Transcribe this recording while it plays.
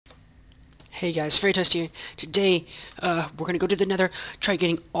Hey guys, Fairy Toast here. Today, we're gonna go to the Nether, try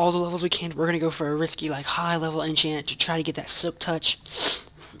getting all the levels we can. We're gonna go for a risky, like, high level enchant to try to get that silk touch.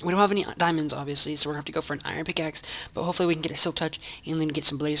 We don't have any diamonds, obviously, so we're gonna have to go for an iron pickaxe, but hopefully we can get a silk touch and then get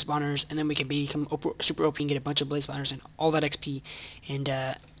some blaze spawners, and then we can become super OP and get a bunch of blaze spawners and all that XP. And,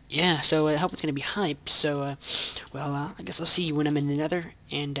 yeah, so I hope it's gonna be hype. So, I guess I'll see you when I'm in the Nether,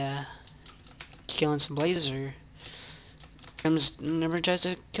 and, killing some blazes, or never tries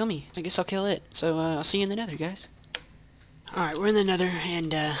to kill me. I guess I'll kill it. So, I'll see you in the Nether, guys. Alright, we're in the Nether,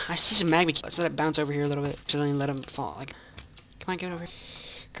 and, I see some magma. Let's let it bounce over here a little bit, so then let them fall. Like, come on, get over here.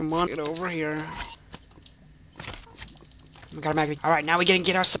 Come on, get over here. We got a magma. Alright, now we can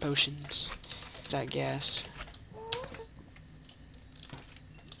get our potions. That gas.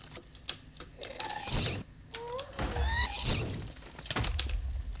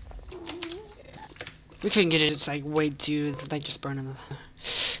 We couldn't get it, it's like way too, like just burning the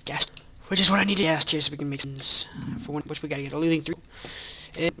gas. Which is what I need to gas here so we can make sense. For one, which we gotta get a looting through.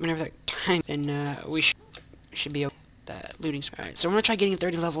 And whenever that time, then we should be able to that looting. Alright, so I'm gonna try getting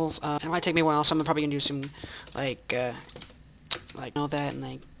 30 levels. It might take me a while, so I'm probably gonna do some, like all that, and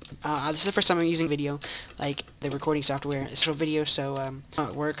like, this is the first time I'm using video, like, the recording software. It's still video, so,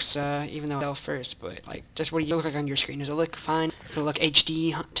 it works, even though it's first, but, like, just what do you look like on your screen? Does it look fine? Does it look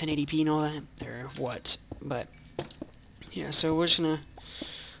HD, 1080p and all that? Or what? But, yeah, so we're just gonna,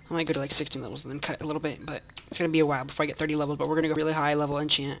 I might go to, like, 16 levels and then cut a little bit, but it's gonna be a while before I get 30 levels, but we're gonna go really high level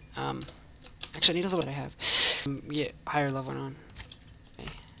enchant. Actually, I need a little bit I have. Get higher level on. Okay.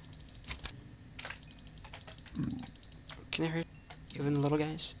 Can I hurt even the little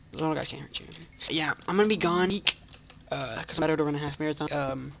guys? The little guys can't hurt you. Okay. Yeah, I'm gonna be gone week, cause I'm about to run a half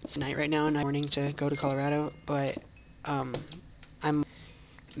marathon, night right now, and morning to go to Colorado, but, I'm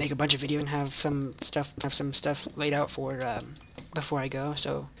make a bunch of videos and have some stuff laid out for, before I go,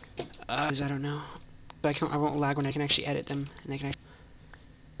 so, I don't know. I won't lag when I can actually edit them, and they can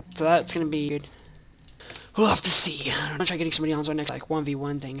so that's gonna be good. We'll have to see. I'm gonna try getting somebody on so next, like,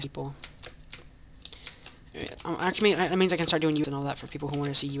 1v1 things, people. Actually, that means I can start doing UHC and all that for people who want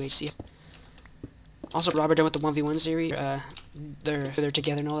to see UHC. Also, Robert done with the 1v1 series. They're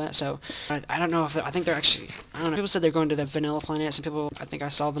together and all that. So I don't know if I think they're actually. I don't know. People said they're going to the vanilla planet. Some people, I think I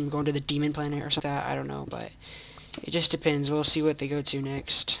saw them going to the demon planet or something like that. I don't know, but it just depends. We'll see what they go to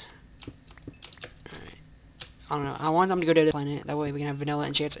next. Alright. I don't know. I want them to go to the planet. That way we can have vanilla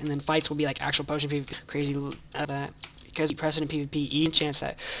enchants, and then fights will be like actual potion PvP, crazy that. Because Preston in PvP, each chance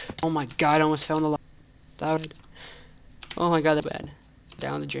that. Oh my god! I almost fell in the. Oh my god, that's bad.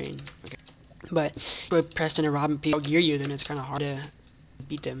 Down the drain. Okay. But with Preston and Robin P gear you, then it's kind of hard to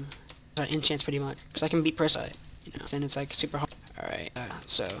beat them. Enchants pretty much. Because I can beat Preston, you know, then it's like super hard. Alright,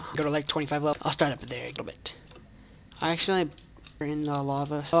 so go to like 25 level. I'll start up there a little bit. I actually in the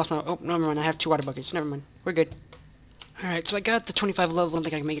lava. I lost my, oh, no, never mind. I have 2 water buckets. Never mind. We're good. Alright, so I got the 25 level. I don't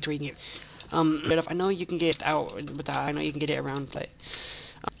think I can make it to where you can get. But if I know you can get out with that, I know you can get it around, but.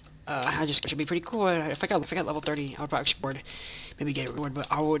 I just should be pretty cool. If I got level 30, I would probably board, maybe get a reward, but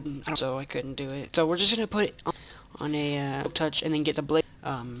I wouldn't. So I couldn't do it. So we're just gonna put it on a touch and then get the blade.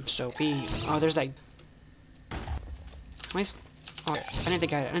 So there's that. Oh, I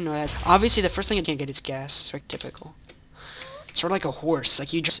didn't know that. Obviously, the first thing you can't get is gas. It's like typical. Sort of like a horse.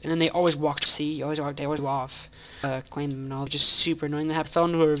 Like you just, and then they always walk to sea. They always go off. Claim them and all. Just super annoying. They fell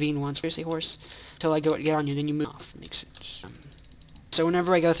into a ravine once. Seriously, horse. Until I get on you, then you move off. Makes sense. So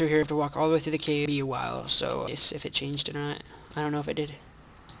whenever I go through here, I have to walk all the way through the cave. It'll be a while, so if it changed or not. I don't know if it did.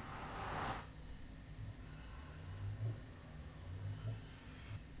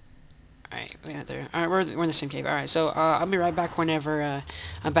 Alright, we got there. Alright, we're in the same cave. Alright, so I'll be right back whenever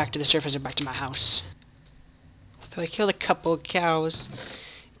I'm back to the surface or back to my house. So I killed a couple of cows,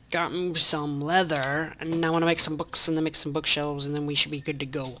 got me some leather, and now I want to make some books and then make some bookshelves, and then we should be good to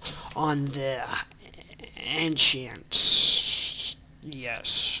go on the enchant.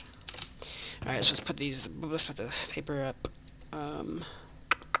 Yes. Alright, so let's put the paper up. Alright,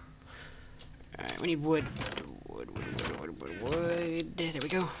 we need wood. Wood. There we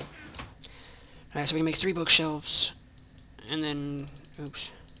go. Alright, so we can make 3 bookshelves. And then,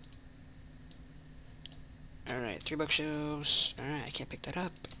 oops. Alright, 3 bookshelves. Alright, I can't pick that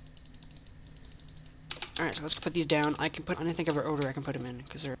up. Alright, so let's put these down. I can put anything of our order I can put them in,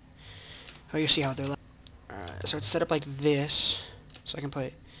 because they're, oh, you see how they're left. Alright, so it's set up like this. So I can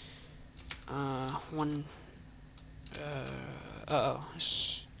put, one, uh-oh,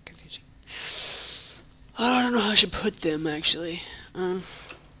 it's confusing. I don't know how I should put them, actually. So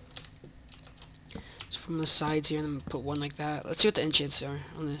from the sides here, and then put one like that. Let's see what the enchants are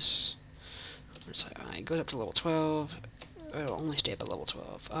on this. It goes up to level 12. it'll only stay up at level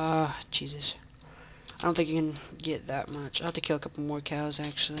 12. Jesus. I don't think you can get that much. I'll have to kill a couple more cows,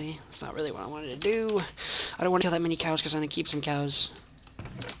 actually. That's not really what I wanted to do. I don't want to kill that many cows because I'm going to keep some cows.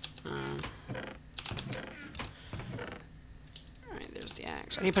 Alright, there's the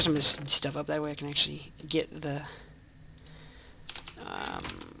axe. I need to put some of this stuff up, that way I can actually get the...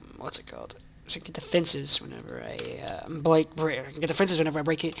 what's it called? So I can get the fences whenever I I can get the fences whenever I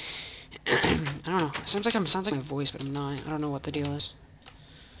break it. I don't know. It sounds like my voice, but I'm not. I don't know what the deal is.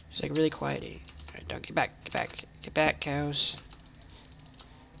 Just like really quiet. Alright, dog, get back, cows.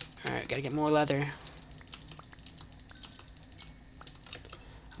 Alright, gotta get more leather.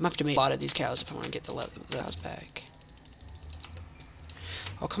 I'm gonna have to make a lot of these cows if I want to get the cows back.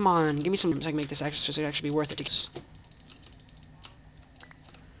 Oh, come on. Give me some so I can make this actually be worth it.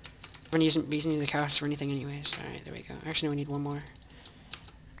 We're not using the cows for anything anyways. Alright, there we go. Actually, no, we need one more.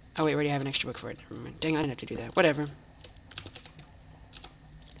 Oh, wait, we already have an extra book for it. Never mind. Dang, I didn't have to do that. Whatever.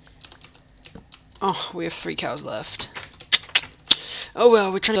 Oh, we have 3 cows left. Oh,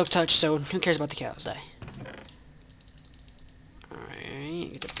 well, we're trying to touch, so who cares about the cows? Die.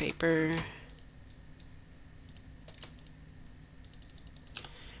 Alright, get the paper.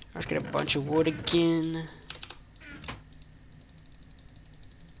 Let's get a bunch of wood again.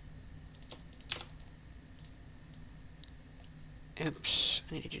 Oops,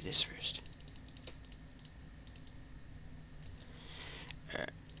 I need to do this first.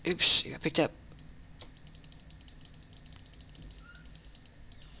 Oops, you got picked up.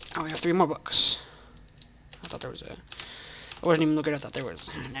 Oh, we have 3 more books. I thought there was a... I wasn't even looking, I thought there was...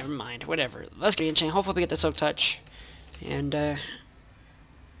 Never mind, whatever. Let's get enchant. Hopefully we get the Silk Touch. And,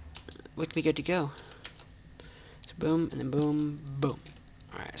 we can be good to go. So boom, and then boom, boom.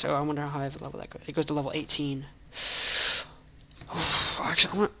 Alright, so I wonder how high of a level that goes. It goes to level 18.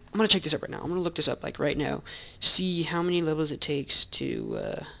 Actually, I'm gonna check this up right now. I'm gonna look this up like right now. See how many levels it takes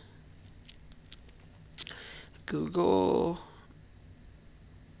to Google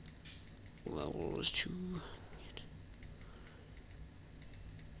levels to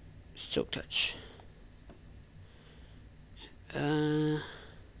Silk Touch.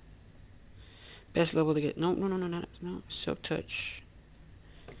 Best level to get no Silk Touch.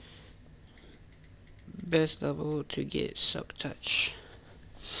 Best level to get Silk Touch.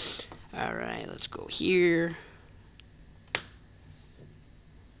 Alright, let's go here.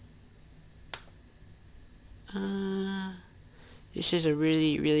 This is a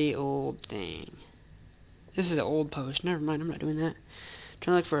really old thing. This is an old post. Never mind, I'm not doing that. I'm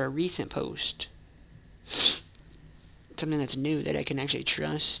trying to look for a recent post. Something that's new that I can actually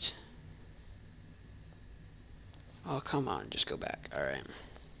trust. Oh, come on, just go back. Alright.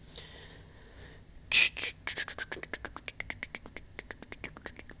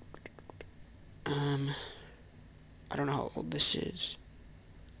 I don't know how old this is.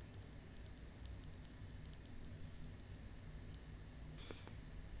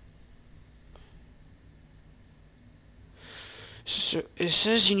 So it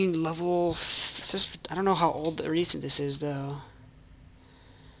says you need level. It says, I don't know how old or recent this is though.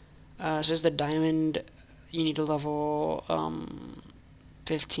 It says the diamond. You need a level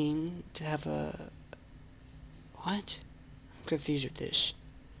 15 to have a. What? I'm confused with this.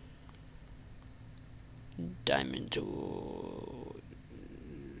 Diamond.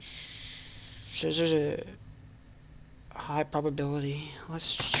 Says there's a high probability.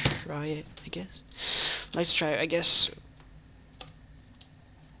 Let's try it, I guess. Let's try it, I guess.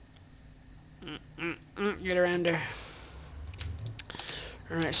 Get around there.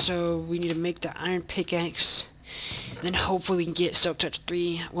 Alright, so we need to make the iron pickaxe. And then hopefully we can get Silk Touch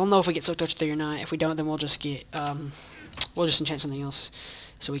 3. We'll know if we get Silk Touch 3 or not. If we don't, then we'll just get, we'll just enchant something else.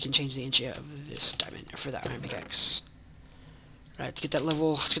 So we can change the enchant of this diamond for the iron pickaxe. Right, let's get that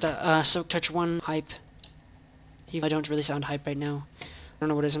level, let's get that, Silk Touch 1 hype. Even I don't really sound hype right now. I don't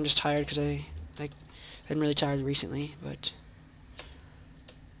know what it is, I'm just tired because I've been really tired recently, but...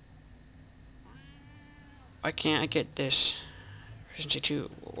 Why can't I get this? Efficiency 2.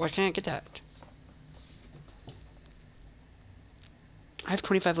 Why can't I get that? I have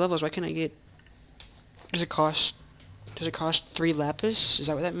 25 levels. Why can't I get... Does it cost 3 lapis? Is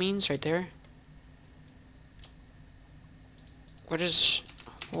that what that means right there? What is...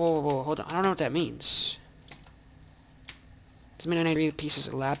 Whoa, hold on. I don't know what that means. Does it mean I need 3 pieces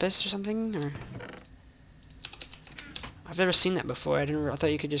of lapis or something? Or... I've never seen that before. I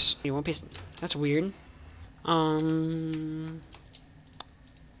thought you could just... One piece... That's weird. Yeah,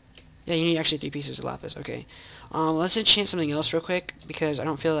 you need actually 3 pieces of lapis. Okay. Let's enchant something else real quick, because I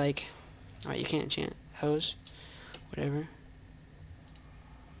don't feel like... Alright, you can't enchant hose. Whatever.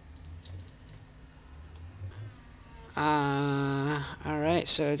 Alright,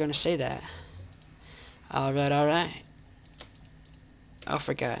 so we're gonna say that. Alright. Oh,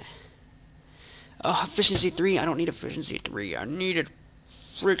 forgot. Oh, efficiency 3. I don't need efficiency 3. I needed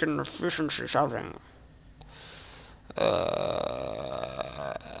freaking efficiency something. I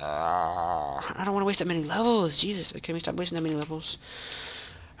don't want to waste that many levels. Jesus, can we stop wasting that many levels?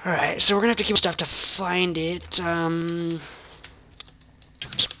 Alright, so we're gonna have to keep stuff to find it.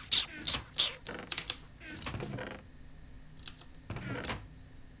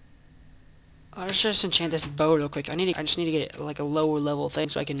 Let's just enchant this bow real quick. I just need to get like a lower level thing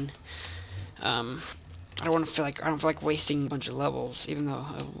so I can I don't feel like wasting a bunch of levels, even though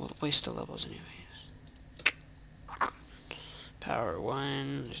I will waste the levels anyways. Power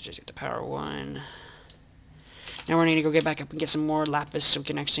 1, let's just get the power 1. Now we're gonna need to go get back up and get some more lapis so we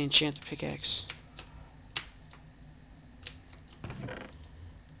can actually enchant the pickaxe.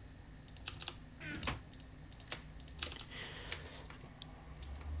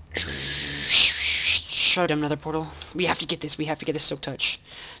 Show them another portal. We have to get this. We have to get this silk touch.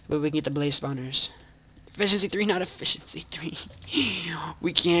 But we can get the blaze spawners. Efficiency 3, not efficiency 3.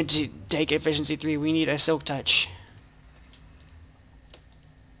 We can't take efficiency 3. We need a silk touch.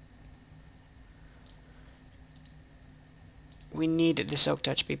 We need the silk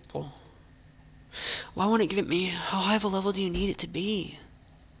touch, people. Why won't it give it me? How high of a level do you need it to be?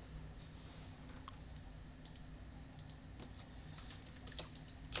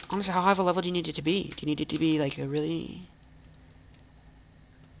 Honestly, how high of a level do you need it to be? Do you need it to be like a really...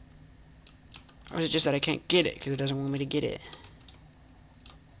 Or is it just that I can't get it because it doesn't want me to get it?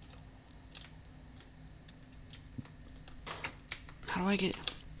 How do I get it?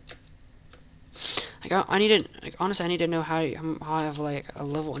 Like, I need to, like, honestly, I need to know how high of like a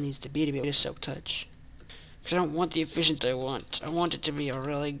level it needs to be able to silk touch. Because I don't want the efficiency I want. I want it to be a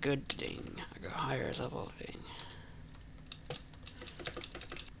really good thing, like a higher level thing.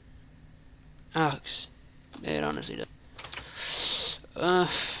 Alex, it honestly does.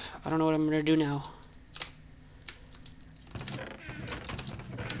 I don't know what I'm gonna do now.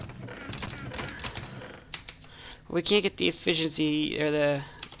 We can't get the efficiency or the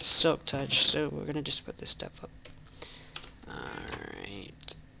silk touch, so we're gonna just put this stuff up.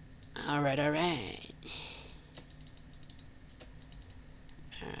 Alright.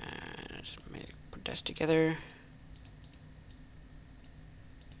 Let's put this together.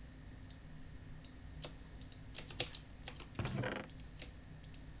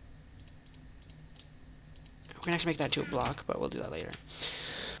 We can actually make that into a block, but we'll do that later.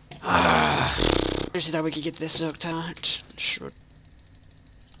 Just thought we could get this silk touch. Sure.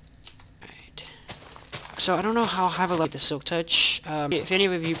 Right. So I don't know how high of a level the silk touch. If any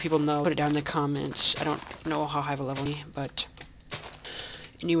of you people know, put it down in the comments. I don't know how high of a level, but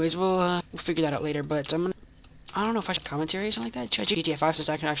anyways, we'll figure that out later. But I don't know if I should commentary or something like that. Try GTA 5 since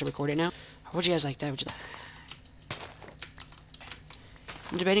I can actually record it now. How would you guys like that?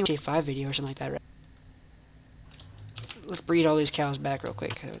 I'm debating a GTA 5 video or something like that, right? Let's breed all these cows back real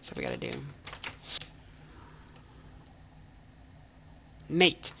quick. That's what we gotta do.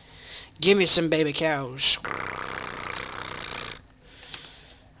 Mate, give me some baby cows.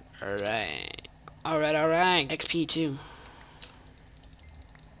 Alright. XP too.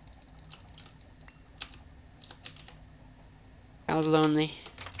 I was lonely.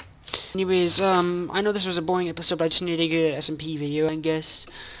 Anyways, I know this was a boring episode, but I just needed to get an SMP video, I guess.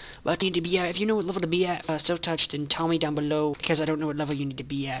 But I need to be at, if you know what level to be at, silk touch, then tell me down below, because I don't know what level you need to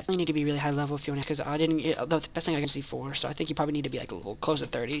be at. You need to be really high level if you want to, because I didn't get the best thing I can see for, so I think you probably need to be like a little close to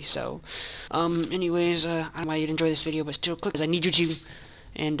 30, so, anyways, I don't know why you'd enjoy this video, but still click, because I need you to,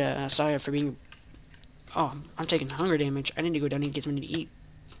 and, sorry for being, oh, I'm taking hunger damage. I need to go down and get something to eat.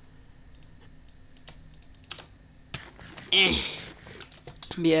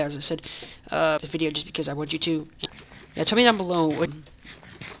 But yeah, as I said, this video just because I want you to, yeah, tell me down below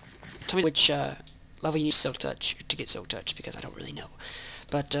tell me which level you need silk touch to get silk touch, because I don't really know.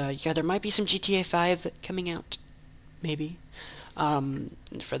 But yeah, there might be some GTA 5 coming out, maybe,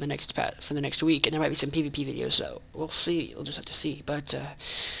 for the next week, and there might be some PvP videos. So we'll see. We'll just have to see. But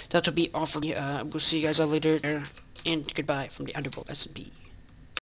that'll be all for me. We'll see you guys all later, and goodbye from the UnderWorldSMP.